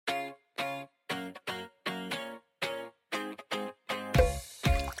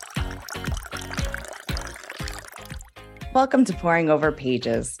Welcome to Pouring Over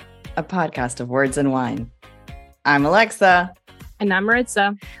Pages, a podcast of words and wine. I'm Alexa. And I'm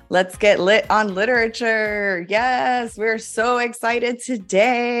Maritza. Let's get lit on literature. Yes, we're so excited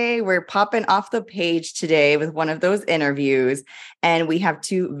today. We're popping off the page today with one of those interviews. And we have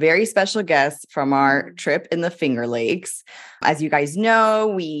two very special guests from our trip in the Finger Lakes. As you guys know,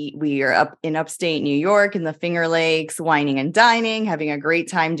 we are up in upstate New York in the Finger Lakes, wining and dining, having a great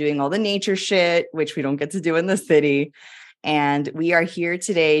time doing all the nature shit, which we don't get to do in the city. And we are here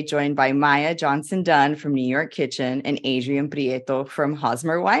today joined by Maiah Dunn from New York Kitchen and Adrian Prieto from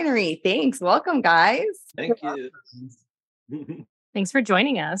Hosmer Winery. Thanks. Welcome, guys. Thank you. Thanks for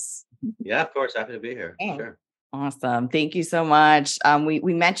joining us. Yeah, of course. Happy to be here. Oh. Sure. Awesome. Thank you so much.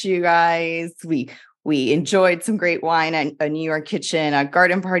 We met you guys. We enjoyed some great wine at a New York Kitchen, a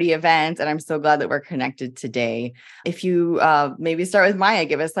garden party event, and I'm so glad that we're connected today. If you maybe start with Maiah,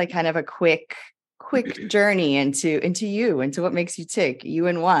 give us like kind of a quick journey into what makes you tick, you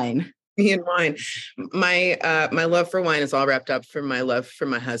and wine. Me and wine. My love for wine is all wrapped up from my love for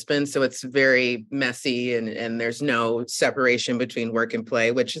my husband. So it's very messy and there's no separation between work and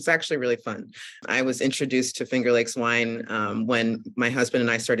play, which is actually really fun. I was introduced to Finger Lakes wine when my husband and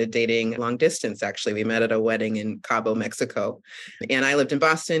I started dating long distance. Actually, we met at a wedding in Cabo, Mexico. And I lived in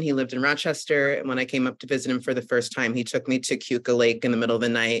Boston. He lived in Rochester. And when I came up to visit him for the first time, he took me to Keuka Lake in the middle of the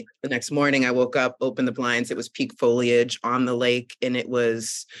night. The next morning, I woke up, opened the blinds. It was peak foliage on the lake. And it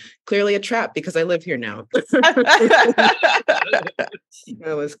was clearly a trap because I live here now. It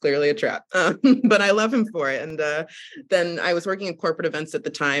was clearly a trap, but I love him for it. And then I was working at corporate events at the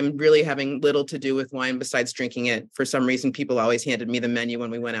time, really having little to do with wine besides drinking it. For some reason, people always handed me the menu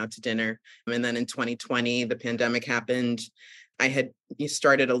when we went out to dinner. And then in 2020, the pandemic happened. I had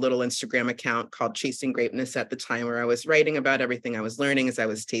started a little Instagram account called Chasing Greatness at the time, where I was writing about everything I was learning as I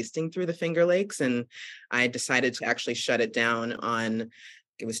was tasting through the Finger Lakes. And I decided to actually shut it down on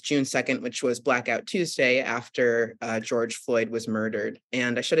it was June 2nd, which was Blackout Tuesday after George Floyd was murdered.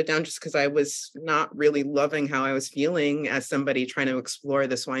 And I shut it down just because I was not really loving how I was feeling as somebody trying to explore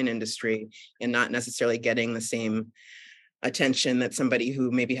this wine industry and not necessarily getting the same attention that somebody who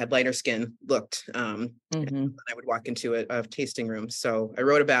maybe had lighter skin looked. I would walk into a tasting room. So I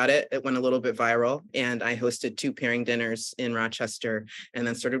wrote about it. It went a little bit viral, and I hosted 2 pairing dinners in Rochester and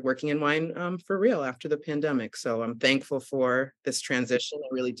then started working in wine for real after the pandemic. So I'm thankful for this transition. I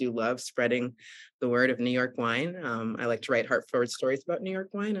really do love spreading the word of New York wine. I like to write heart-forward stories about New York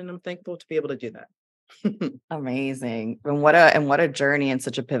wine, and I'm thankful to be able to do that. Amazing. And what a journey and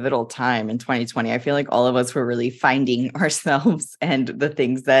such a pivotal time in 2020. I feel like all of us were really finding ourselves and the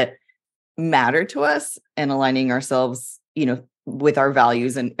things that matter to us and aligning ourselves, with our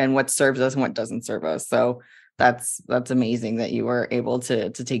values and what serves us and what doesn't serve us. So that's amazing that you were able to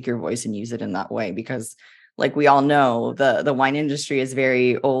take your voice and use it in that way, because like we all know, the wine industry is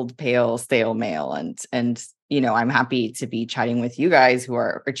very old, pale, stale male. And I'm happy to be chatting with you guys who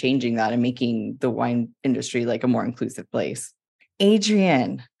are changing that and making the wine industry like a more inclusive place.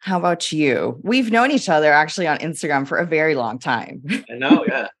 Adrian, how about you? We've known each other actually on Instagram for a very long time. I know,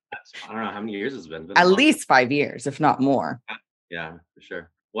 yeah. I don't know how many years it's been. At least 5 years, if not more. Yeah, for sure.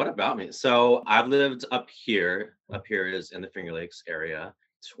 What about me? So I've lived up here. Up here is in the Finger Lakes area,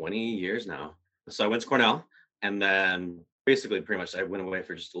 20 years now. So I went to Cornell, and then basically pretty much I went away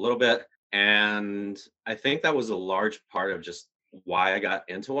for just a little bit. And I think that was a large part of just why I got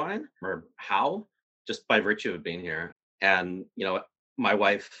into wine, or how, just by virtue of being here. And, my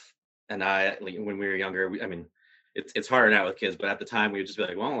wife and I, when we were younger, it's harder now with kids, but at the time we would just be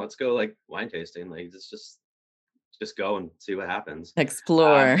like, well, let's go like wine tasting. Like, just go and see what happens.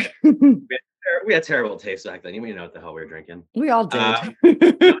 Explore. We had terrible taste back then. You know what the hell we were drinking. We all did.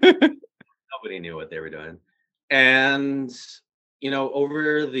 Nobody knew what they were doing. And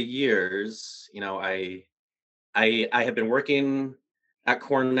over the years, I had been working at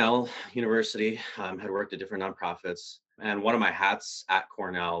Cornell University, had worked at different nonprofits. And one of my hats at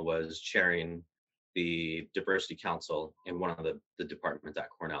Cornell was chairing the diversity council in one of the departments at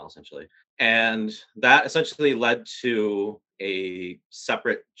Cornell, essentially. And that essentially led to a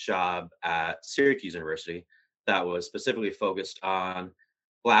separate job at Syracuse University that was specifically focused on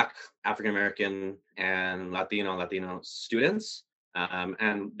Black, African-American, and Latino students,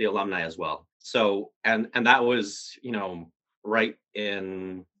 and the alumni as well. So, and that was, right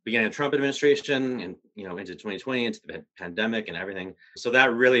in beginning of Trump administration and, into 2020, into the pandemic and everything. So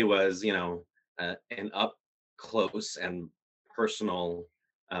that really was, an up close and personal,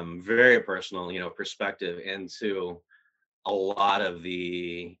 very personal, perspective into a lot of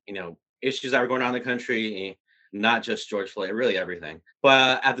the, issues that were going on in the country, not just George Floyd, really everything.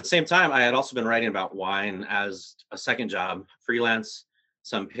 But at the same time, I had also been writing about wine as a second job, freelance,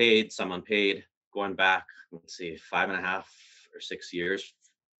 some paid, some unpaid, going back, let's see, 5.5 or 6 years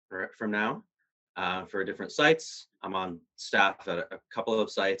from now, for different sites. I'm on staff at a couple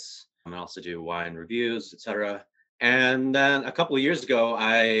of sites. I also do wine reviews, etc. And then a couple of years ago,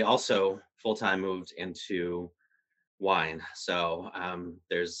 I also full-time moved into wine. So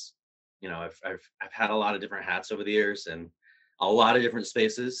there's, I've had a lot of different hats over the years and a lot of different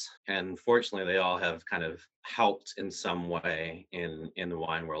spaces, and fortunately, they all have kind of helped in some way in the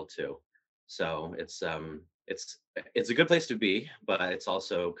wine world too. So it's a good place to be, but it's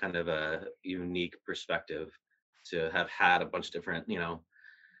also kind of a unique perspective to have had a bunch of different,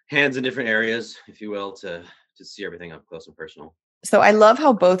 hands in different areas, if you will, to see everything up close and personal. So I love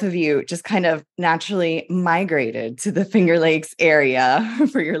how both of you just kind of naturally migrated to the Finger Lakes area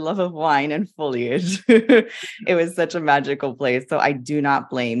for your love of wine and foliage. It was such a magical place. So I do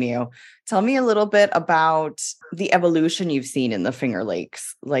not blame you. Tell me a little bit about the evolution you've seen in the Finger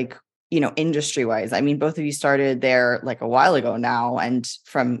Lakes, like, industry wise. I mean, both of you started there like a while ago now. And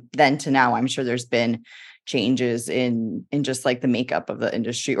from then to now, I'm sure there's been changes in just like the makeup of the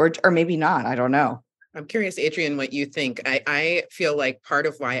industry, or maybe not. I don't know. I'm curious, Adrian, what you think. I feel like part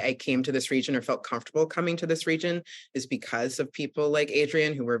of why I came to this region or felt comfortable coming to this region is because of people like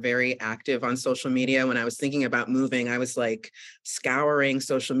Adrian who were very active on social media. When I was thinking about moving, I was like scouring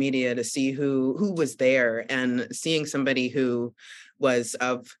social media to see who was there, and seeing somebody who was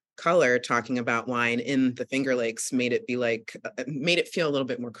of color talking about wine in the Finger Lakes made it feel a little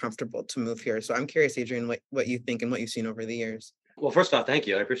bit more comfortable to move here. So I'm curious, Adrian, what you think and what you've seen over the years. Well, first off, thank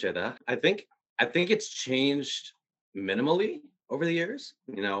you. I appreciate that. I think it's changed minimally over the years.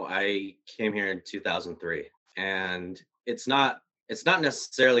 I came here in 2003, and it's not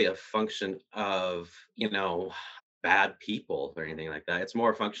necessarily a function of, bad people or anything like that. It's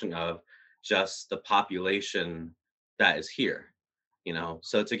more a function of just the population that is here.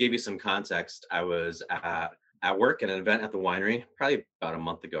 So to give you some context, I was at work at an event at the winery probably about a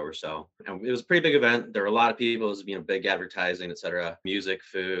month ago or so. And it was a pretty big event. There were a lot of people. It was, big advertising, etc., music,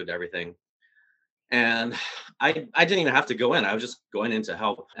 food, everything. And I didn't even have to go in. I was just going in to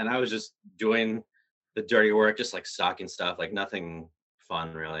help. And I was just doing the dirty work, just like stocking stuff, like nothing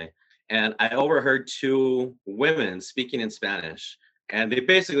fun really. And I overheard two women speaking in Spanish. And they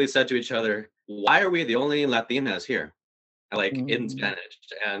basically said to each other, "Why are we the only Latinas here?" Like in Spanish.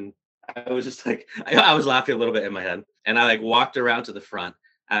 And I was just like, I was laughing a little bit in my head. And I like walked around to the front.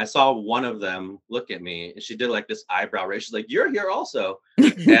 And I saw one of them look at me, and she did like this eyebrow raise. She's like, "You're here also."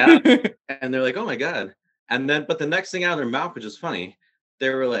 And they're like, "Oh my God." And then, but the next thing out of their mouth, which is funny, they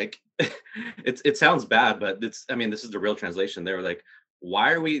were like, it sounds bad, but this is the real translation. They were like,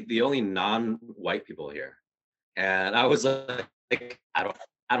 "Why are we the only non-white people here?" And I was like, I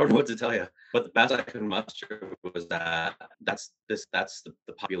don't know what to tell you. But the best I could muster was that that's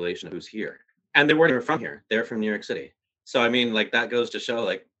the population who's here. And they weren't even from here. They're from New York City. So like that goes to show,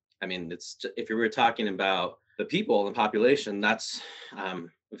 like, it's if you were talking about the people and population, that's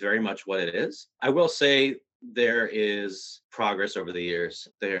very much what it is. I will say there is progress over the years.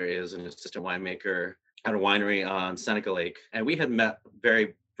 There is an assistant winemaker at a winery on Seneca Lake, and we had met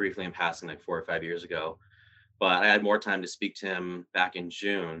very briefly in passing like 4 or 5 years ago. But I had more time to speak to him back in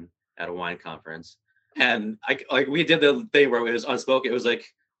June at a wine conference, and we did the thing where it was unspoken. It was like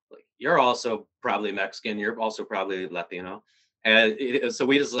you're also probably Mexican. You're also probably Latino. And so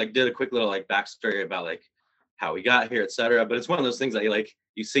we just like did a quick little like backstory about like how we got here, etc. But it's one of those things that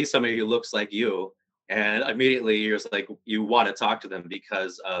you see somebody who looks like you, and immediately you're just like, you want to talk to them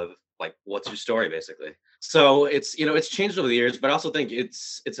because of like, what's your story basically. So it's, it's changed over the years, but I also think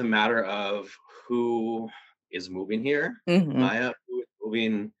it's a matter of who is moving here. Maiah, who is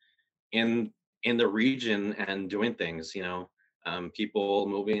moving in the region and doing things, people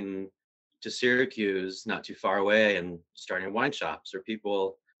moving to Syracuse, not too far away, and starting wine shops, or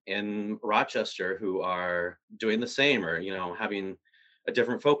people in Rochester who are doing the same, or having a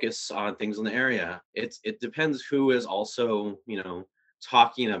different focus on things in the area. It depends who is also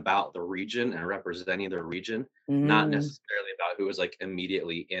talking about the region and representing the region, not necessarily about who is like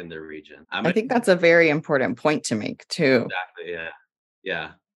immediately in the region. I think that's a very important point to make too. Exactly.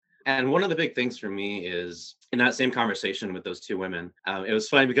 Yeah. And one of the big things for me is in that same conversation with those two women, it was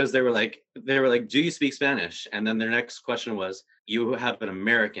funny because they were like, "Do you speak Spanish?" And then their next question was, "You have an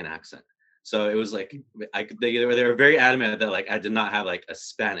American accent." So it was like, they were very adamant that like I did not have like a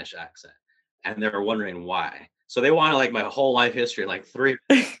Spanish accent, and they were wondering why. So they wanted like my whole life history, like 3.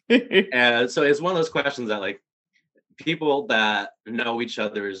 And so it's one of those questions that like people that know each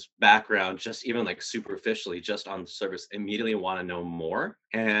other's background, just even like superficially, just on the surface, immediately want to know more.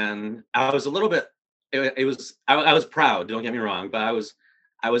 And I was a little bit, I was proud, don't get me wrong, but I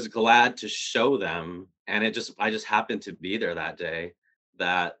was glad to show them. And I just happened to be there that day,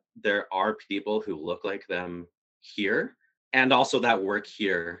 that there are people who look like them here, and also that work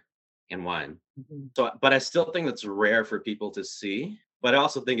here in wine. Mhm. So, but I still think that's rare for people to see. But I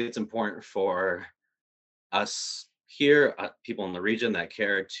also think it's important for us here, people in the region that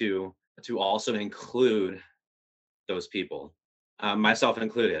care, to also include those people, myself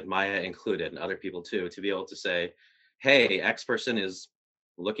included, Maiah included, and other people too, to be able to say, "Hey, X person is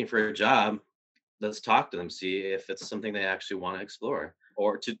looking for a job. Let's talk to them, see if it's something they actually want to explore,"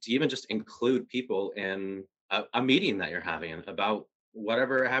 or to even just include people in a meeting that you're having about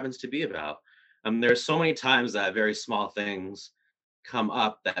whatever it happens to be about. There's so many times that very small things come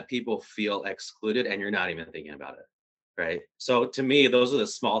up that people feel excluded, and you're not even thinking about it, right? So to me, those are the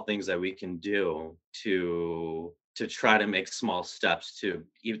small things that we can do to try to make small steps to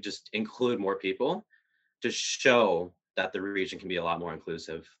even just include more people, to show that the region can be a lot more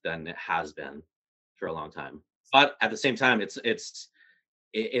inclusive than it has been for a long time. But at the same time, it's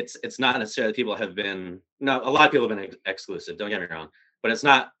not necessarily people have been, no, a lot of people have been exclusive, don't get me wrong, but it's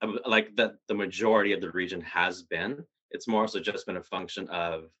not like that the majority of the region has been. It's more so just been a function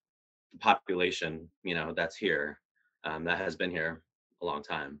of the population, that's here, that has been here a long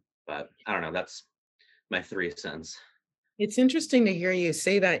time. But I don't know, that's my 3 cents. It's interesting to hear you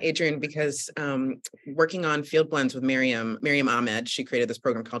say that, Adrian, because working on Field Blends with Miriam Ahmed, she created this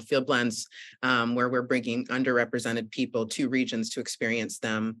program called Field Blends, where we're bringing underrepresented people to regions to experience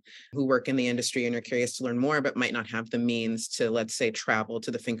them, who work in the industry and are curious to learn more, but might not have the means to, let's say, travel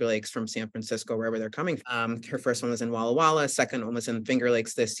to the Finger Lakes from San Francisco, wherever they're coming from. Her first one was in Walla Walla, second one was in Finger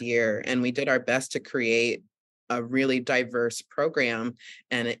Lakes this year. And we did our best to create a really diverse program.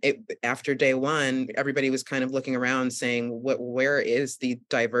 And after day one, everybody was kind of looking around saying, where is the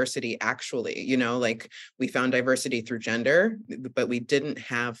diversity actually? Like, we found diversity through gender, but we didn't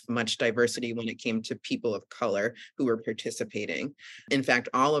have much diversity when it came to people of color who were participating. In fact,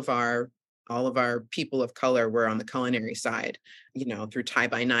 all of our people of color were on the culinary side, through Tie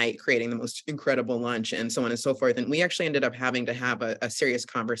by Night, creating the most incredible lunch and so on and so forth. And we actually ended up having to have a serious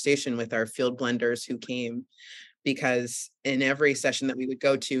conversation with our field blenders who came, because in every session that we would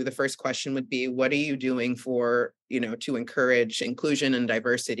go to, the first question would be, what are you doing for, to encourage inclusion and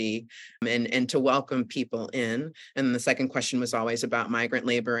diversity, and to welcome people in? And the second question was always about migrant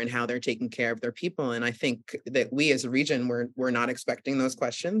labor and how they're taking care of their people. And I think that we as a region, we're not expecting those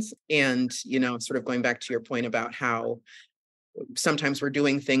questions. And, sort of going back to your point about how sometimes we're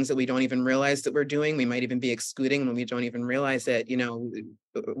doing things that we don't even realize that we're doing. We might even be excluding when we don't even realize it.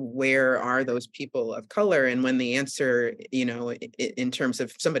 Where are those people of color? And when the answer, in terms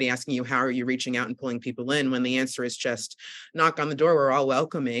of somebody asking you, how are you reaching out and pulling people in? When the answer is just knock on the door, we're all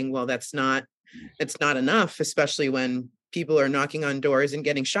welcoming. Well, it's not enough, especially when people are knocking on doors and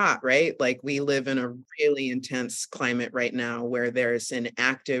getting shot, right? Like, we live in a really intense climate right now where there's an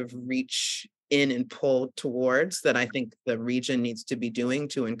active reach in and pull towards that I think the region needs to be doing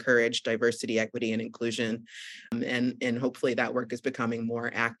to encourage diversity, equity, and inclusion. And hopefully that work is becoming more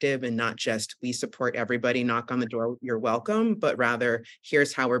active, and not just, we support everybody, knock on the door, you're welcome, but rather,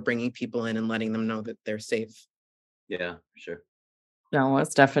 here's how we're bringing people in and letting them know that they're safe. Yeah, for sure. No,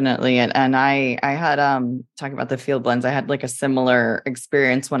 most definitely. And I had talking about the field blends, I had like a similar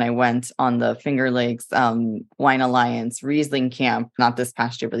experience when I went on the Finger Lakes Wine Alliance Riesling camp, not this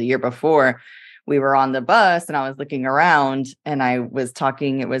past year, but the year before. We were on the bus and I was looking around and I was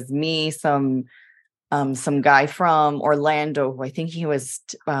talking, it was me, some guy from Orlando, who I think he was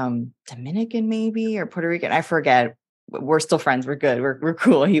Dominican maybe, or Puerto Rican, I forget. We're still friends. We're good. We're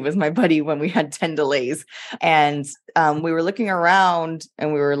cool. He was my buddy when we had 10 delays. And we were looking around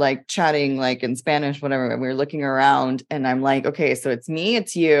and we were like chatting like in Spanish, whatever. And we were looking around and I'm like, okay, so it's me,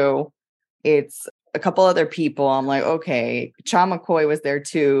 it's you, it's a couple other people. I'm like, okay, Cha McCoy was there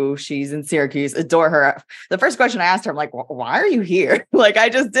too. She's in Syracuse. Adore her. The first question I asked her, I'm like, why are you here? Like, I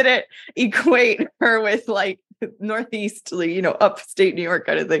just didn't equate her with like Northeast, upstate New York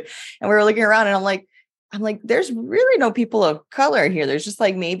kind of thing. And we were looking around and I'm like, there's really no people of color here. There's just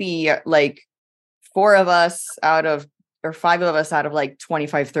like maybe like 4 of us out of, or 5 of us out of like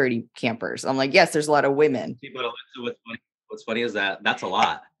 25, 30 campers. I'm like, yes, there's a lot of women. People, what's funny is that's a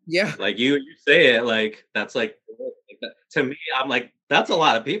lot. Yeah. Like you say it like that's like to me, I'm like, that's a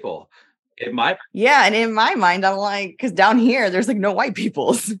lot of people. in my Yeah. And in my mind, I'm like, because down here, there's like no white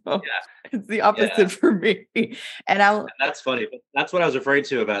people. So it's the opposite for me. And that's funny. But that's what I was referring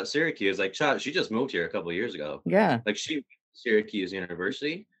to about Syracuse. Like, she just moved here a couple of years ago. Yeah. Like, she went to Syracuse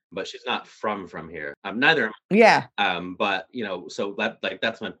University, but she's not from here. Neither. Yeah. But so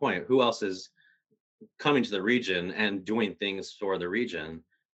that's my point. Who else is coming to the region and doing things for the region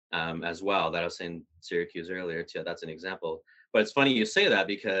as well? That I was saying Syracuse earlier too. That's an example. But it's funny you say that,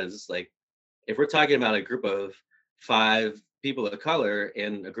 because like, if we're talking about a group of 5 people of color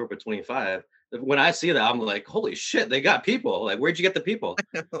in a group of 25, when I see that, I'm like, holy shit, they got people. Like, where'd you get the people?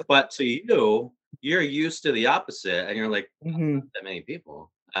 But to you're used to the opposite, and you're like, not that many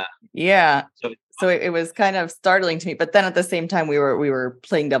people. Yeah. So it was kind of startling to me. But then at the same time, we were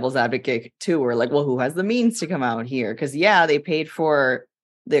playing devil's advocate too. We're like, well, who has the means to come out here? Because they paid for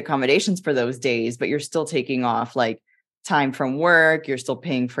the accommodations for those days, but you're still taking off like time from work. You're still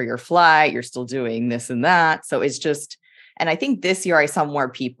paying for your flight. You're still doing this and that. So it's just, and I think this year I saw more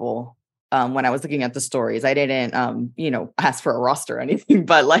people. When I was looking at the stories, I didn't, ask for a roster or anything,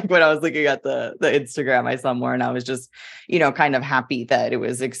 but like when I was looking at the Instagram, I saw more, and I was just, kind of happy that it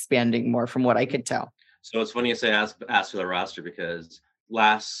was expanding more from what I could tell. So it's funny you say ask for the roster, because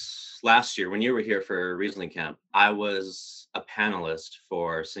last year when you were here for Riesling Camp, I was a panelist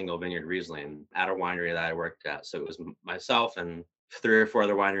for Single Vineyard Riesling at a winery that I worked at. So it was myself and 3 or 4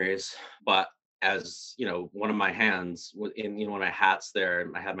 other wineries, but as one of my hands in one of my hats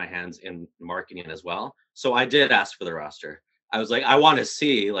there, I had my hands in marketing as well. So I did ask for the roster. I was like, I want to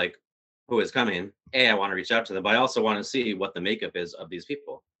see like who is coming. I want to reach out to them, but I also want to see what the makeup is of these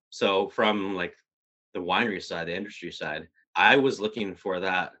people. So from like the winery side, the industry side, I was looking for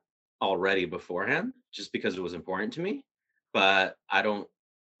that already beforehand, just because it was important to me. But I don't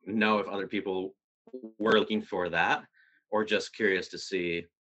know if other people were looking for that or just curious to see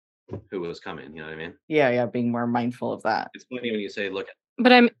who was coming. You know what I mean? Yeah. Being more mindful of that. It's funny when you say, look.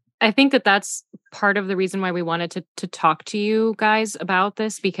 But I think that's part of the reason why we wanted to talk to you guys about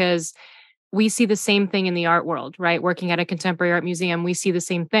this, because we see the same thing in the art world, right? Working at a contemporary art museum, we see the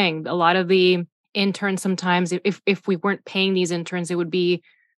same thing. A lot of the interns, sometimes if we weren't paying these interns, it would be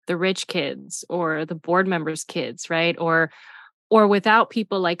the rich kids or the board members' kids, right? Or without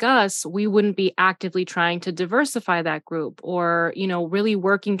people like us, we wouldn't be actively trying to diversify that group, or, really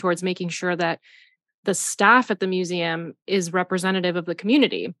working towards making sure that the staff at the museum is representative of the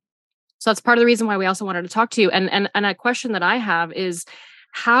community. So that's part of the reason why we also wanted to talk to you. And a question that I have is,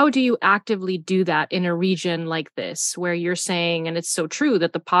 how do you actively do that in a region like this, where you're saying, and it's so true,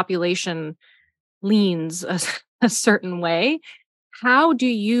 that the population leans a certain way? How do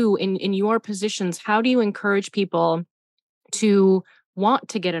you, in your positions, how do you encourage people to want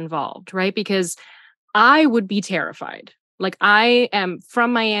to get involved, right? Because I would be terrified. Like, I am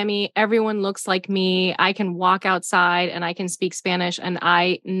from Miami. Everyone looks like me. I can walk outside and I can speak Spanish, and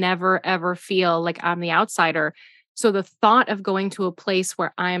I never, ever feel like I'm the outsider. So the thought of going to a place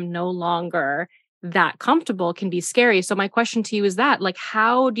where I am no longer that comfortable can be scary. So my question to you is that, like,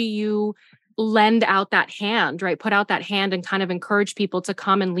 how do you lend out that hand, right? Put out that hand and kind of encourage people to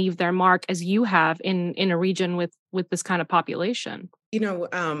come and leave their mark, as you have in a region with this kind of population?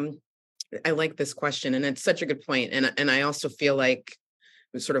 I like this question, and it's such a good point. And I also feel like,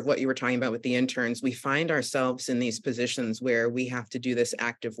 sort of what you were talking about with the interns, we find ourselves in these positions where we have to do this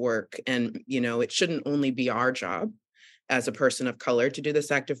active work. And, it shouldn't only be our job as a person of color to do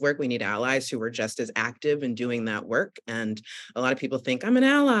this active work. We need allies who are just as active in doing that work. And a lot of people think, I'm an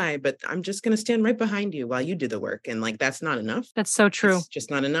ally, but I'm just going to stand right behind you while you do the work. And like, that's not enough. That's so true. It's just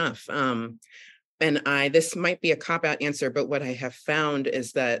not enough. And this might be a cop-out answer, but what I have found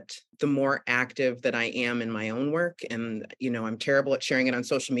is that the more active that I am in my own work, and, I'm terrible at sharing it on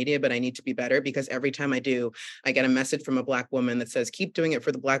social media, but I need to be better, because every time I do, I get a message from a Black woman that says, keep doing it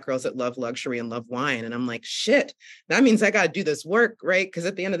for the Black girls that love luxury and love wine. And I'm like, shit, that means I got to do this work, right? Because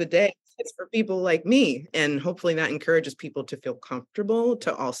at the end of the day, it's for people like me. And hopefully that encourages people to feel comfortable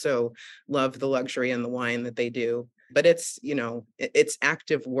to also love the luxury and the wine that they do. But it's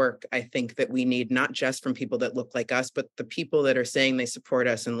active work, I think, that we need, not just from people that look like us, but the people that are saying they support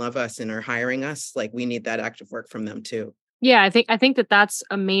us and love us and are hiring us. Like, we need that active work from them too. Yeah, I think that that's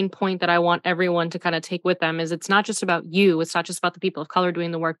a main point that I want everyone to kind of take with them, is it's not just about you. It's not just about the people of color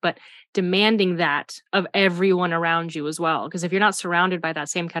doing the work, but demanding that of everyone around you as well. Because if you're not surrounded by that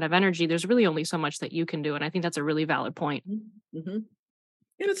same kind of energy, there's really only so much that you can do. And I think that's a really valid point. Mm-hmm. And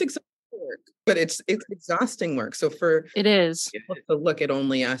it's exhausting work, but it's exhausting work. So it is to look at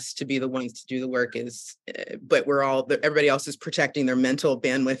only us to be the ones to do the work is, but everybody else is protecting their mental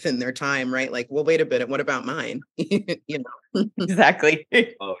bandwidth and their time, right? Like, well, wait a minute, what about mine? Exactly.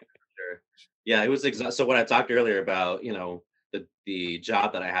 Oh, sure. Yeah, it was so when I talked earlier about, the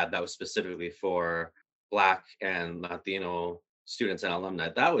job that I had that was specifically for Black and Latino students and alumni,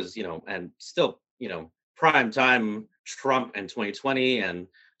 that was, and still, prime time Trump and 2020 and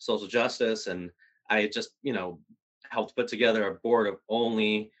social justice. And I just, helped put together a board of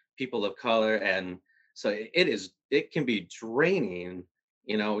only people of color. And so it can be draining,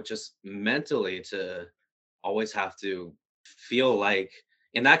 just mentally to always have to feel like,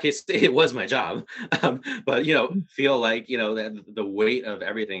 in that case it was my job, but feel like that the weight of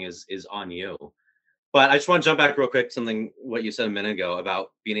everything is on you. But I just want to jump back real quick, something what you said a minute ago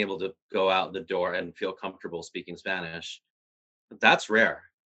about being able to go out the door and feel comfortable speaking Spanish. That's rare.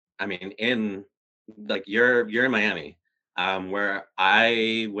 I mean, in like you're in Miami, where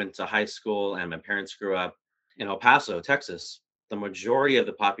I went to high school and my parents grew up in El Paso, Texas. The majority of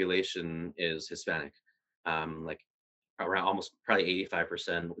the population is Hispanic. Like around almost probably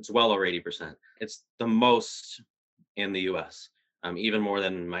 85%. It's well over 80%. It's the most in the US. Even more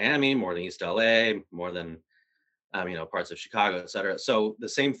than Miami, more than East LA, more than parts of Chicago, et cetera. So the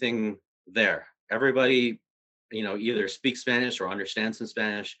same thing there. Everybody, either speaks Spanish or understands some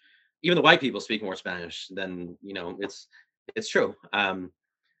Spanish. Even the white people speak more Spanish than, it's true.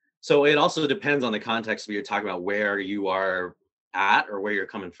 So it also depends on the context of you're talking about where you are at or where you're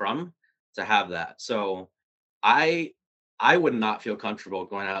coming from to have that. So I I would not feel comfortable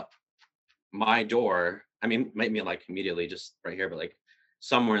going out my door. I mean, maybe like immediately just right here, but like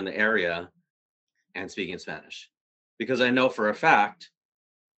somewhere in the area and speaking Spanish. Because I know for a fact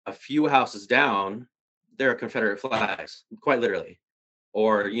a few houses down, there are Confederate flags, quite literally.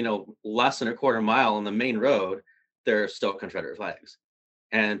 Or, less than a quarter mile on the main road, there are still Confederate flags.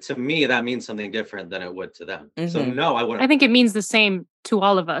 And to me, that means something different than it would to them. So Mhm. no, I I wouldn't. think it means the same to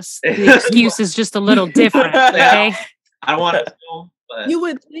all of us. The excuse is just a little different. Yeah, Okay. I don't want to assume, but You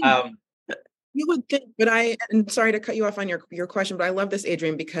would think. um, You would think, and sorry to cut you off on your question, but I love this,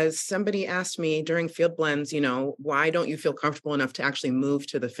 Adrian, because somebody asked me during Field Blends, why don't you feel comfortable enough to actually move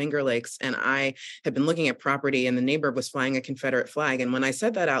to the Finger Lakes? And I had been looking at property and the neighbor was flying a Confederate flag. And when I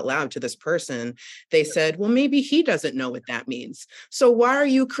said that out loud to this person, they said, well, maybe he doesn't know what that means. So why are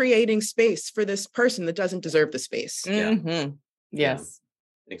you creating space for this person that doesn't deserve the space? yeah, Mhm. yeah, Yes.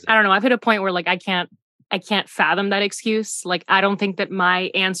 I exactly. don't know. I've hit a point where like I can't fathom that excuse. Like I don't think that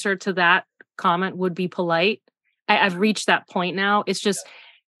my answer to that comment would be polite. I've reached that point now. It's just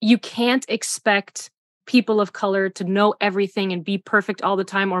you can't expect people of color to know everything and be perfect all the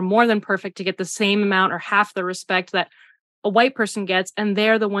time or more than perfect to get the same amount or half the respect that a white person gets. And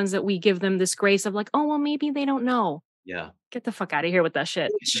they're the ones that we give them this grace of like, oh, well, maybe they don't know. Yeah. Get the fuck out of here with that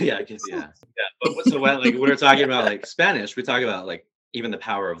shit. Yeah, yeah. But so like when we're talking about like Spanish, we talk about like even the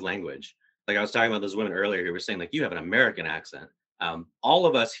power of language. Like I was talking about those women earlier who were saying like you have an American accent. All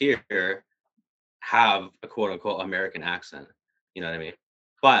of us here have a quote unquote American accent. You know what I mean?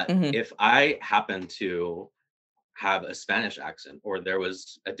 But Mhm. if I happen to have a Spanish accent or there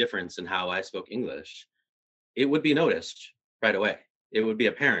was a difference in how I spoke English, it would be noticed right away. It would be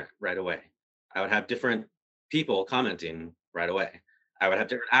apparent right away. I would have different people commenting right away. I would have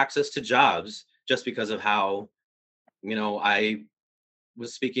different access to jobs just because of how, I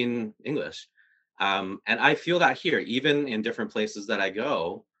was speaking English. And I feel that here, even in different places that I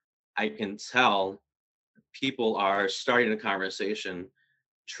go, I can tell people are starting a conversation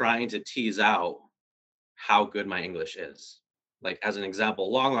trying to tease out how good my English is. Like, as an example,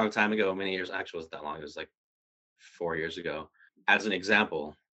 long, long time ago, many years, actually, it wasn't that long, it was like 4 years ago. As an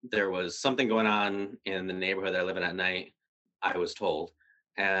example, there was something going on in the neighborhood that I live in at night, I was told,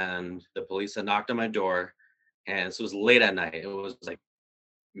 and the police had knocked on my door. And so it was late at night. It was like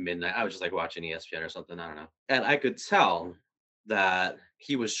midnight. I was just like watching ESPN or something. I don't know. And I could tell that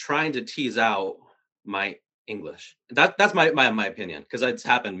he was trying to tease out my English. That's my opinion, because it's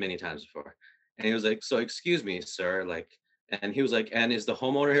happened many times before. And he was like, "So excuse me, sir," like, and he was like, "And is the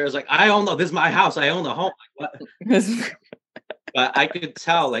homeowner here?" I was like, "I own this is my house. I own the home." Like, what? But I could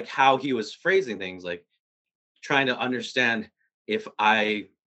tell like how he was phrasing things, like trying to understand if I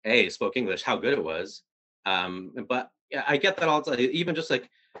spoke English, how good it was. But yeah, I get that all the time. Even just like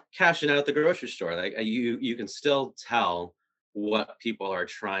cashing out at the grocery store, like you can still tell what people are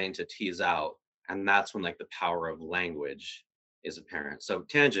trying to tease out, and that's when like the power of language is apparent. So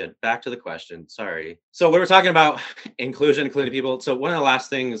tangent, back to the question. Sorry. So we were talking about inclusion, including people. So one of the last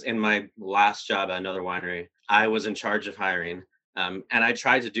things in my last job at another winery, I was in charge of hiring, and I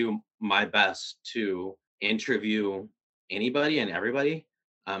tried to do my best to interview anybody and everybody,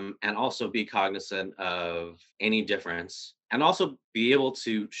 and also be cognizant of any difference and also be able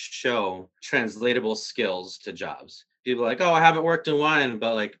to show translatable skills to jobs. People are like, oh, I haven't worked in wine,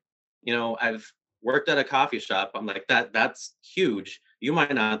 but like I've worked at a coffee shop. I'm like, that's huge. You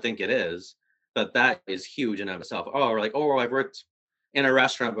might not think it is, but that is huge in and of itself. Oh, or like, oh, I've worked in a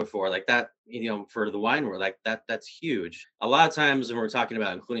restaurant before, like that, for the wine world, like that's huge. A lot of times when we're talking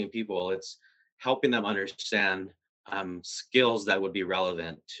about including people, it's helping them understand skills that would be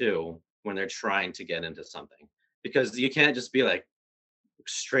relevant too when they're trying to get into something. Because you can't just be like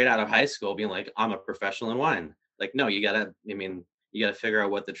straight out of high school being like, I'm a professional in wine. Like, no, you gotta figure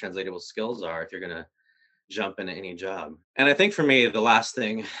out what the translatable skills are if you're gonna jump into any job. And I think for me, the last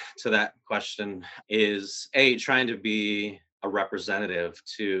thing to that question is trying to be a representative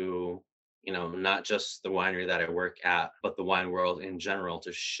to, not just the winery that I work at, but the wine world in general,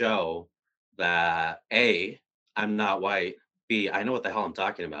 to show that I'm not white, B, I know what the hell I'm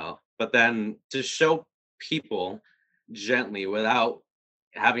talking about. But then to show people gently, without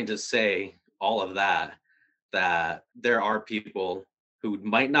having to say all of that, that there are people who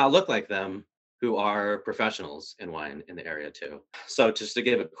might not look like them who are professionals in wine in the area too. So just to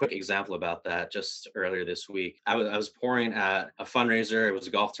give a quick example about that, just earlier this week, I was pouring at a fundraiser. It was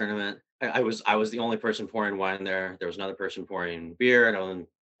a golf tournament. I was the only person pouring wine there. There was another person pouring beer, another one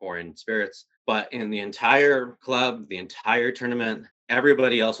pouring spirits. But in the entire club, the entire tournament,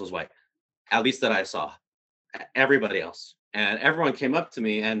 everybody else was white, at least that I saw. Everybody else. And everyone came up to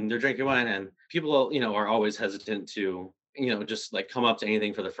me and they're drinking wine, and people, are always hesitant to, just like come up to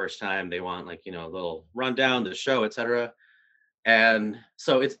anything for the first time. They want like, a little rundown, the show, etc. And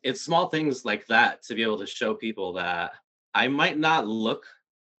so it's small things like that to be able to show people that I might not look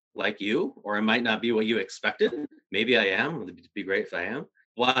like you, or I might not be what you expected. Maybe I am. It'd be great if I am,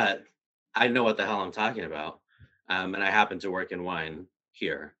 but I know what the hell I'm talking about. And I happen to work in wine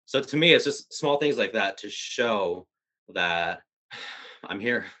here. So to me, it's just small things like that to show that I'm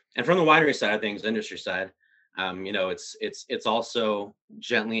here. And from the winery side of things, the industry side, it's also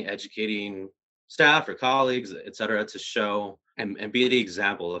gently educating staff or colleagues, et cetera, to show and be the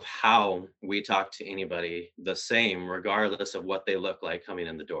example of how we talk to anybody the same, regardless of what they look like coming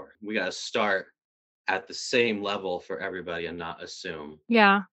in the door. We got to start at the same level for everybody and not assume.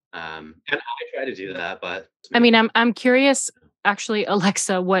 Yeah. And I try to do that, but I mean, I'm curious, actually,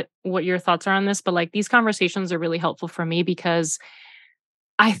 Alexa, what your thoughts are on this, but like these conversations are really helpful for me because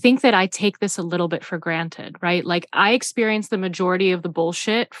I think that I take this a little bit for granted, right? Like I experience the majority of the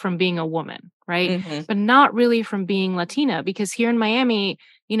bullshit from being a woman, right? Mhm. But not really from being Latina, because here in Miami,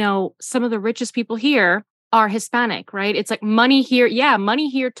 some of the richest people here are Hispanic, right? It's like money here. Yeah, money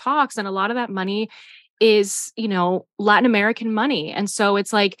here talks. And a lot of that money is, Latin American money. And so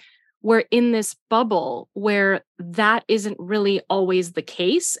it's like we're in this bubble where that isn't really always the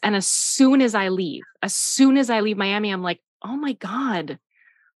case. And as soon as I leave Miami, I'm like, oh my God,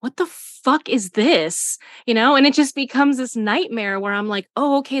 what the fuck is this? And it just becomes this nightmare where I'm like,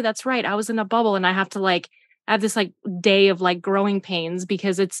 oh, okay, that's right. I was in a bubble and I have to like have this like day of like growing pains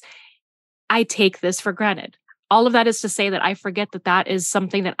because I take this for granted. All of that is to say that I forget that that is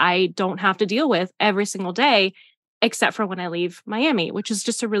something that I don't have to deal with every single day, except for when I leave Miami, which is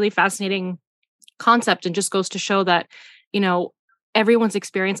just a really fascinating concept and just goes to show that, everyone's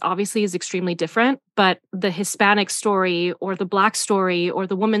experience obviously is extremely different, but the Hispanic story or the Black story or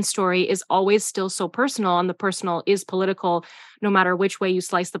the woman's story is always still so personal, and the personal is political no matter which way you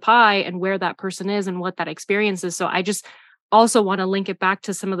slice the pie and where that person is and what that experience is. So I just also want to link it back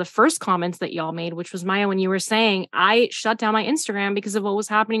to some of the first comments that y'all made, which was, Maiah, when you were saying, I shut down my Instagram because of what was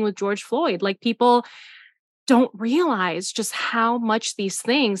happening with George Floyd. Like people don't realize just how much these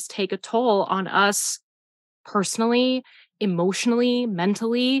things take a toll on us personally, emotionally,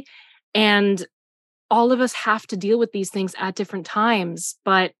 mentally, and all of us have to deal with these things at different times.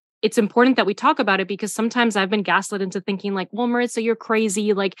 But it's important that we talk about it because sometimes I've been gaslit into thinking like, well, Maritza, you're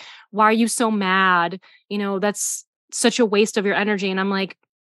crazy. Like, why are you so mad? That's such a waste of your energy. And I'm like,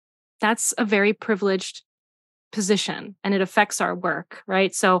 that's a very privileged position and it affects our work,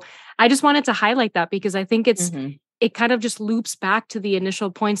 right? So I just wanted to highlight that because I think it kind of just loops back to the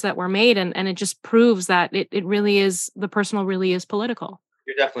initial points that were made and it just proves that it really is, the personal really is political.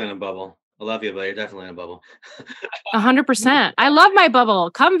 You're definitely in a bubble. I love you, but you're definitely in a bubble. 100%. I love my bubble.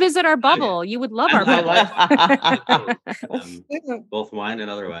 Come visit our bubble. You would love our bubble. Both wine and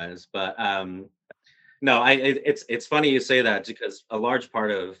otherwise. But no, it's funny you say that because a large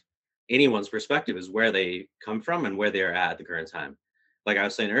part of anyone's perspective is where they come from and where they are at the current time. Like I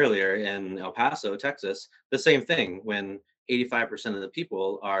was saying earlier, in El Paso, Texas, the same thing when 85% of the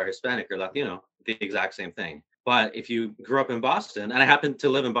people are Hispanic or Latino, the exact same thing. But if you grew up in Boston, and I happened to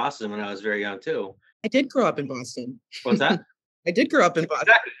live in Boston when I was very young too. I did grow up in Boston. What's that? I did grow up in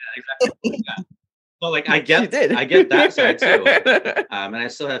Boston. Exactly. Yeah. Well, like She did. I get that side too. And I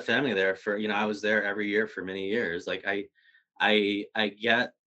still have family there for, I was there every year for many years. Like I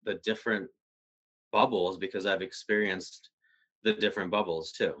get the different bubbles because I've experienced the different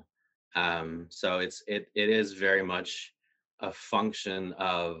bubbles too. So it is very much a function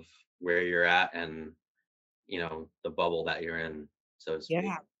of where you're at and the bubble that you're in, so to speak.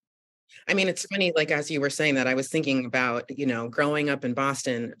 Yeah. I mean, it's funny, like as you were saying that, I was thinking about, growing up in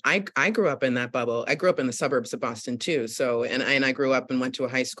Boston. I grew up in that bubble. I grew up in the suburbs of Boston too. So, and I grew up and went to a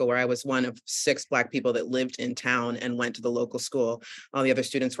high school where I was one of 6 Black people that lived in town and went to the local school. All the other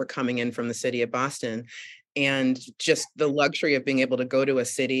students were coming in from the city of Boston. And just the luxury of being able to go to a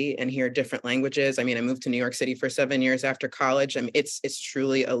city and hear different languages. I mean, I moved to New York City for 7 years after college. I mean, it's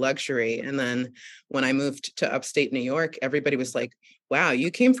truly a luxury. And then when I moved to upstate New York, everybody was like, wow,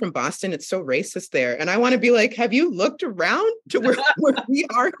 you came from Boston. It's so racist there. And I want to be like, have you looked around to where we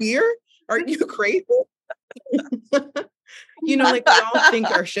are here? Are you crazy? Like we all think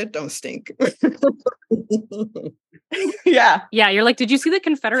our shit don't stink. Yeah. Yeah, you're like, did you see the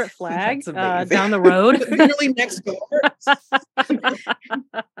Confederate flag That's amazing. down the road? Literally next door.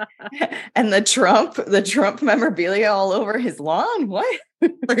 And the Trump memorabilia all over his lawn. What?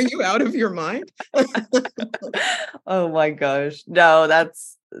 Are you out of your mind? Oh my gosh. No,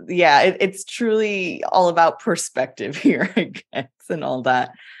 it's truly all about perspective here, I guess, and all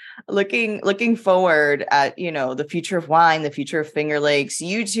that. Looking forward at, the future of wine, the future of Finger Lakes,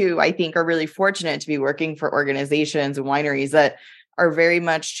 you two, I think, are really fortunate to be working for organizations and wineries that are very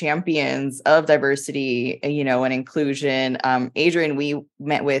much champions of diversity, and inclusion. Adrian, we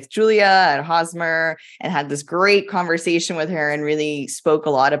met with Julia at Hosmer and had this great conversation with her and really spoke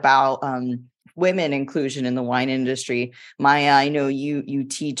a lot about women inclusion in the wine industry. Maiah, I know you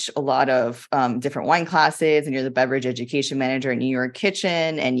teach a lot of different wine classes, and you're the beverage education manager at New York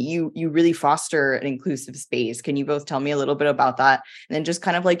Kitchen, and you really foster an inclusive space. Can you both tell me a little bit about that, and then just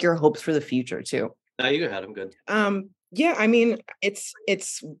kind of like your hopes for the future too? No, you go ahead. I'm good. Yeah, I mean,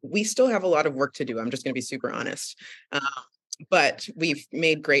 we still have a lot of work to do. I'm just going to be super honest. But we've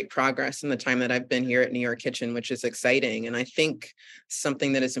made great progress in the time that I've been here at New York Kitchen, which is exciting. And I think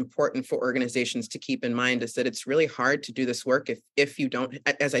something that is important for organizations to keep in mind is that it's really hard to do this work if you don't,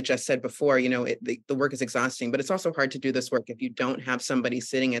 as I just said before, the work is exhausting, but it's also hard to do this work if you don't have somebody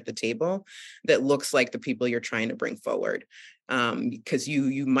sitting at the table that looks like the people you're trying to bring forward. Because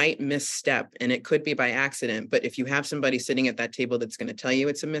you might misstep, and it could be by accident, but if you have somebody sitting at that table that's going to tell you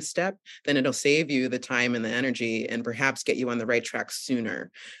it's a misstep, then it'll save you the time and the energy and perhaps get you on the right track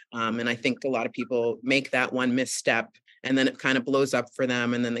sooner. And I think a lot of people make that one misstep and then it kind of blows up for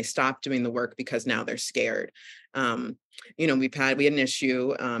them, and then they stop doing the work because now they're scared. We had an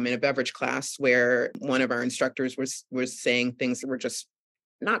issue in a beverage class where one of our instructors was saying things that were just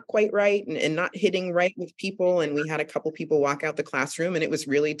not quite right and not hitting right with people. And we had a couple people walk out the classroom, and it was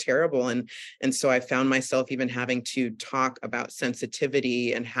really terrible. And so I found myself even having to talk about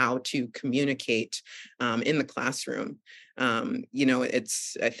sensitivity and how to communicate in the classroom. I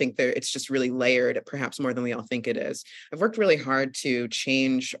think it's just really layered, perhaps more than we all think it is. I've worked really hard to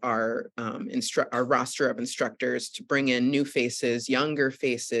change our roster of instructors to bring in new faces, younger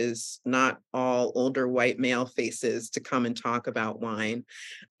faces, not all older white male faces, to come and talk about wine.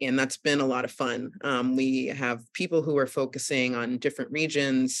 And that's been a lot of fun. We have people who are focusing on different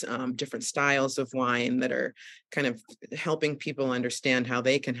regions, different styles of wine that are kind of helping people understand how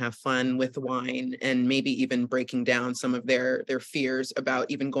they can have fun with wine, and maybe even breaking down some of their fears about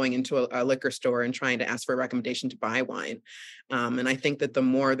even going into a liquor store and trying to ask for a recommendation to buy wine. And I think that the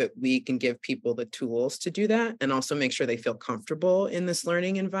more that we can give people the tools to do that, and also make sure they feel comfortable in this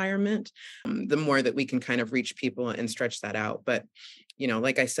learning environment, the more that we can kind of reach people and stretch that out. But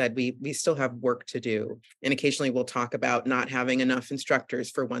like I said, we still have work to do. And occasionally we'll talk about not having enough instructors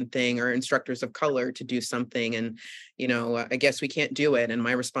for one thing, or instructors of color to do something. And, I guess we can't do it. And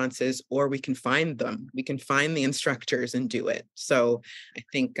my response is, or we can find them. We can find the instructors and do it. So I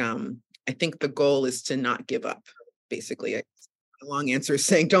think the goal is to not give up, basically. A long answer is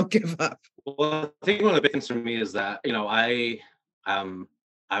saying don't give up. Well, I think one of the big things for me is that, I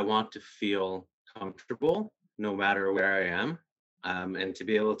want to feel comfortable no matter where I am. And to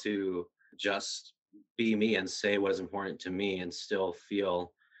be able to just be me and say what is important to me and still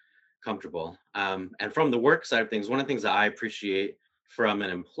feel comfortable. And from the work side of things, one of the things that I appreciate from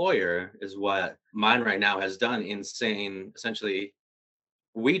an employer is what mine right now has done in saying, essentially,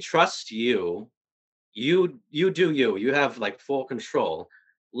 we trust you. You do you. You have like full control.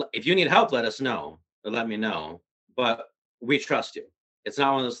 If you need help, let us know or let me know. But we trust you. It's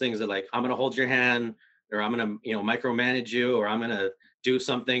not one of those things that like, I'm going to hold your hand, or I'm going to, micromanage you, or I'm going to do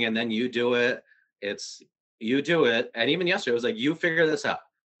something and then you do it. It's you do it. And even yesterday, it was like, you figure this out.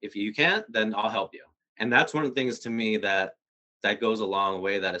 If you can't, then I'll help you. And that's one of the things to me that goes a long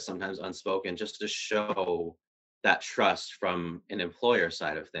way, that is sometimes unspoken, just to show that trust from an employer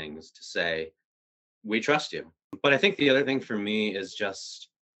side of things, to say, we trust you. But I think the other thing for me is just,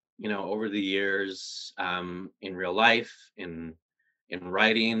 over the years, in real life, in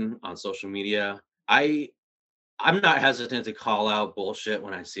writing, on social media, I'm not hesitant to call out bullshit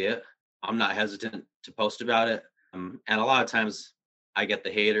when I see it. I'm not hesitant to post about it. And a lot of times I get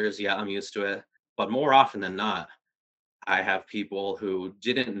the haters. Yeah, I'm used to it. But more often than not, I have people who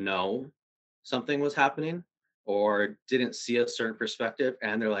didn't know something was happening or didn't see a certain perspective.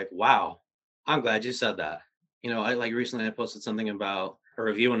 And they're like, wow, I'm glad you said that. I like recently I posted something about a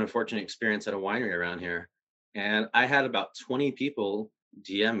review and unfortunate experience at a winery around here. And I had about 20 people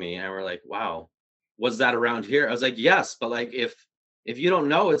DM me and were like, wow, was that around here? I was like, yes, but like if you don't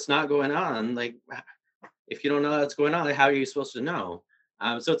know it's not going on, like if you don't know that's going on, like, how are you supposed to know?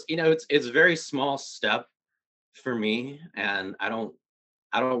 So it's a very small step for me, and I don't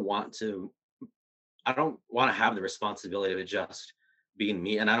want to have the responsibility of it just being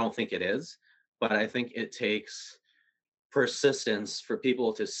me, and I don't think it is, but I think it takes persistence for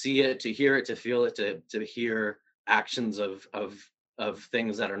people to see it, to hear it, to feel it, to hear actions of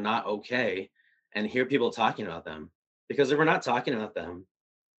things that are not okay, and hear people talking about them. Because if we're not talking about them,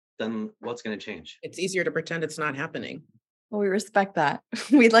 then what's going to change? It's easier to pretend it's not happening. Well, we respect that.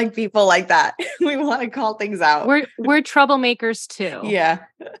 We like people like that. We want to call things out. We're troublemakers too. Yeah.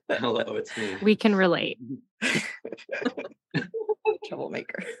 Hello, it's me. We can relate.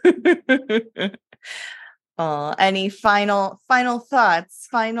 Troublemaker. Any final thoughts?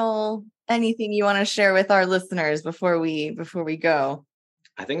 Anything you want to share with our listeners before we go?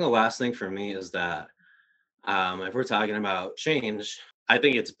 I think the last thing for me is that if we're talking about change, I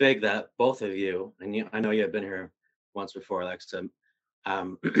think it's big that both of you, and I know you have been here once before, Alexa,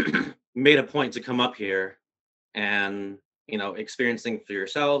 made a point to come up here and, experience things for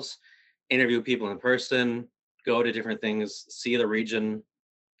yourselves, interview people in person, go to different things, see the region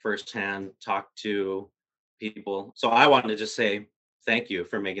firsthand, talk to people. So I wanted to just say thank you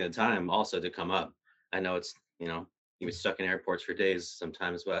for making the time also to come up. I know it's, you be stuck in airports for days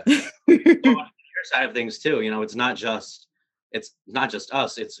sometimes, but your side of things too, it's not just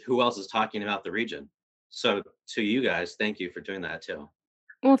us, it's who else is talking about the region. So to you guys, thank you for doing that too.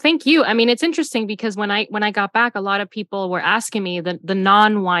 Well, thank you. I mean, it's interesting because when I got back, a lot of people were asking me, the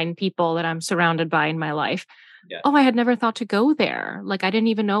non-wine people that I'm surrounded by in my life. Yeah. Oh, I had never thought to go there. Like, I didn't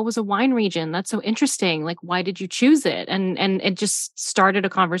even know it was a wine region. That's so interesting. Like, why did you choose it? And it just started a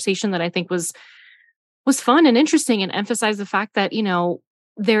conversation that I think was fun and interesting, and emphasized the fact that,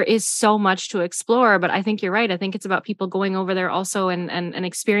 there is so much to explore. But I think you're right. I think it's about people going over there also and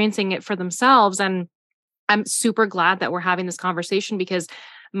experiencing it for themselves. And I'm super glad that we're having this conversation, because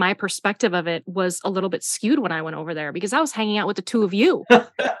my perspective of it was a little bit skewed when I went over there, because I was hanging out with the two of you,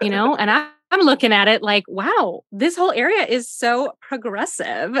 and I'm looking at it like, wow, this whole area is so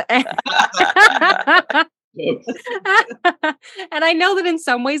progressive. And I know that in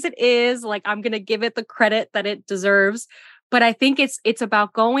some ways it is, like, I'm going to give it the credit that it deserves. But I think it's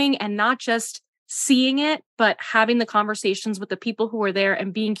about going and not just seeing it, but having the conversations with the people who are there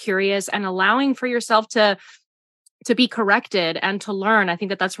and being curious and allowing for yourself to be corrected and to learn. I think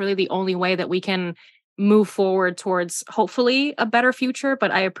that that's really the only way that we can move forward towards hopefully a better future.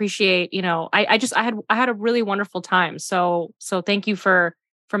 But I appreciate, I had a really wonderful time. So thank you for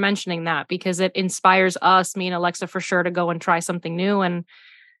mentioning that, because it inspires us, me and Alexa, for sure, to go and try something new and,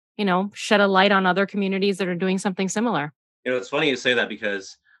 shed a light on other communities that are doing something similar. It's funny you say that,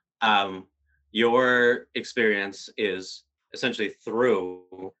 because your experience is essentially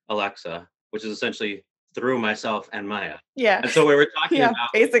through Alexa, which is essentially through myself and Maiah. Yeah. And so we were talking about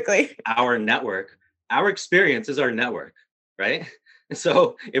basically our network. Our experience is our network, right? And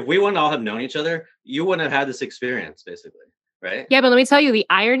so if we wouldn't all have known each other, you wouldn't have had this experience, basically, right? Yeah, but let me tell you, the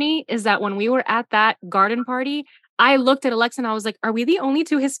irony is that when we were at that garden party, I looked at Alexa and I was like, are we the only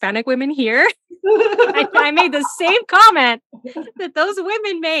two Hispanic women here? I made the same comment that those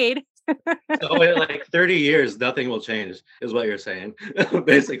women made. So in like 30 years, nothing will change, is what you're saying,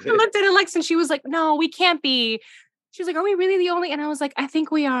 basically. I looked at Alexa and she was like, no, we can't be. She was like, are we really the only? And I was like, I think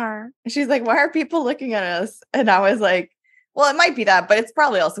we are. She's like, why are people looking at us? And I was like, well, it might be that, but it's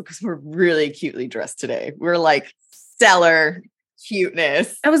probably also because we're really cutely dressed today. We're like stellar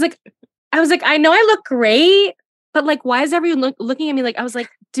cuteness. I was like, I know I look great, but like, why is everyone looking at me? Like, I was like,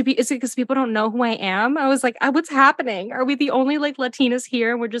 is it because people don't know who I am? I was like, what's happening? Are we the only like Latinas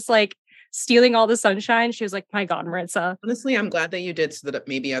here? And we're just like stealing all the sunshine. She was like, my God, Maritza. Honestly, I'm glad that you did so that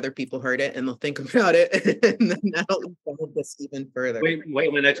maybe other people heard it and they'll think about it. And then that'll evolve this even further. Wait,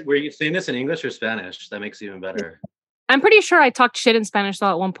 were you saying this in English or Spanish? That makes it even better. I'm pretty sure I talked shit in Spanish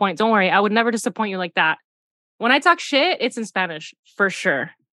though at one point. Don't worry. I would never disappoint you like that. When I talk shit, it's in Spanish for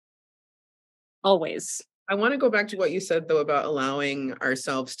sure. Always. I want to go back to what you said, though, about allowing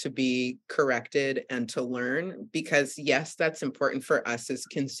ourselves to be corrected and to learn, because yes, that's important for us as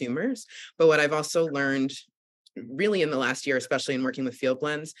consumers. But what I've also learned really in the last year, especially in working with field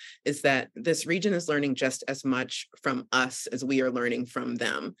blends, is that this region is learning just as much from us as we are learning from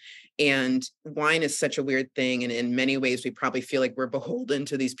them. And wine is such a weird thing. And in many ways, we probably feel like we're beholden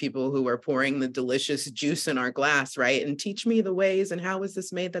to these people who are pouring the delicious juice in our glass, right? And teach me the ways and how is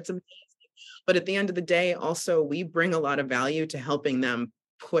this made? That's amazing. But at the end of the day, also, we bring a lot of value to helping them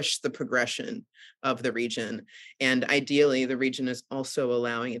push the progression of the region. And ideally, the region is also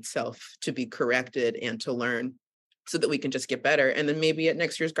allowing itself to be corrected and to learn so that we can just get better. And then maybe at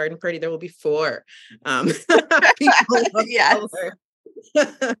next year's garden party, there will be 4 people of color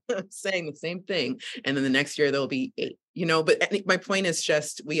saying the same thing. And then the next year there'll be 8, but my point is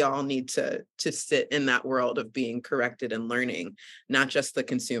just, we all need to sit in that world of being corrected and learning, not just the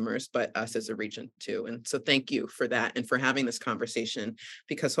consumers, but us as a region too. And so thank you for that and for having this conversation,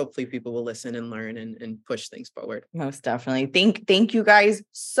 because hopefully people will listen and learn and push things forward. Most definitely. Thank you guys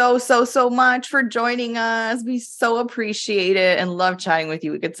so much for joining us. We so appreciate it and love chatting with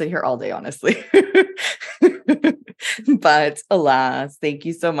you. We could sit here all day, honestly. But alas, thank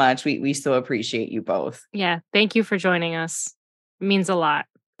you so much. We so appreciate you both. Yeah. Thank you for joining us. It means a lot.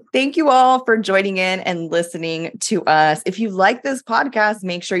 Thank you all for joining in and listening to us. If you like this podcast,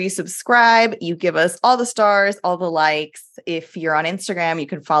 make sure you subscribe. You give us all the stars, all the likes. If you're on Instagram, you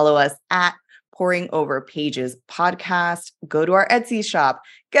can follow us at Pouring Over Pages Podcast. Go to our Etsy shop,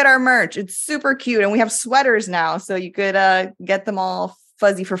 get our merch. It's super cute. And we have sweaters now, so you could get them all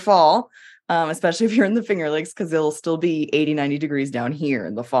fuzzy for fall. Especially if you're in the Finger Lakes, because it'll still be 80, 90 degrees down here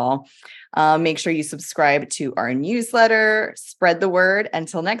in the fall. Make sure you subscribe to our newsletter, spread the word.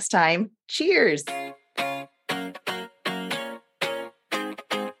 Until next time, cheers.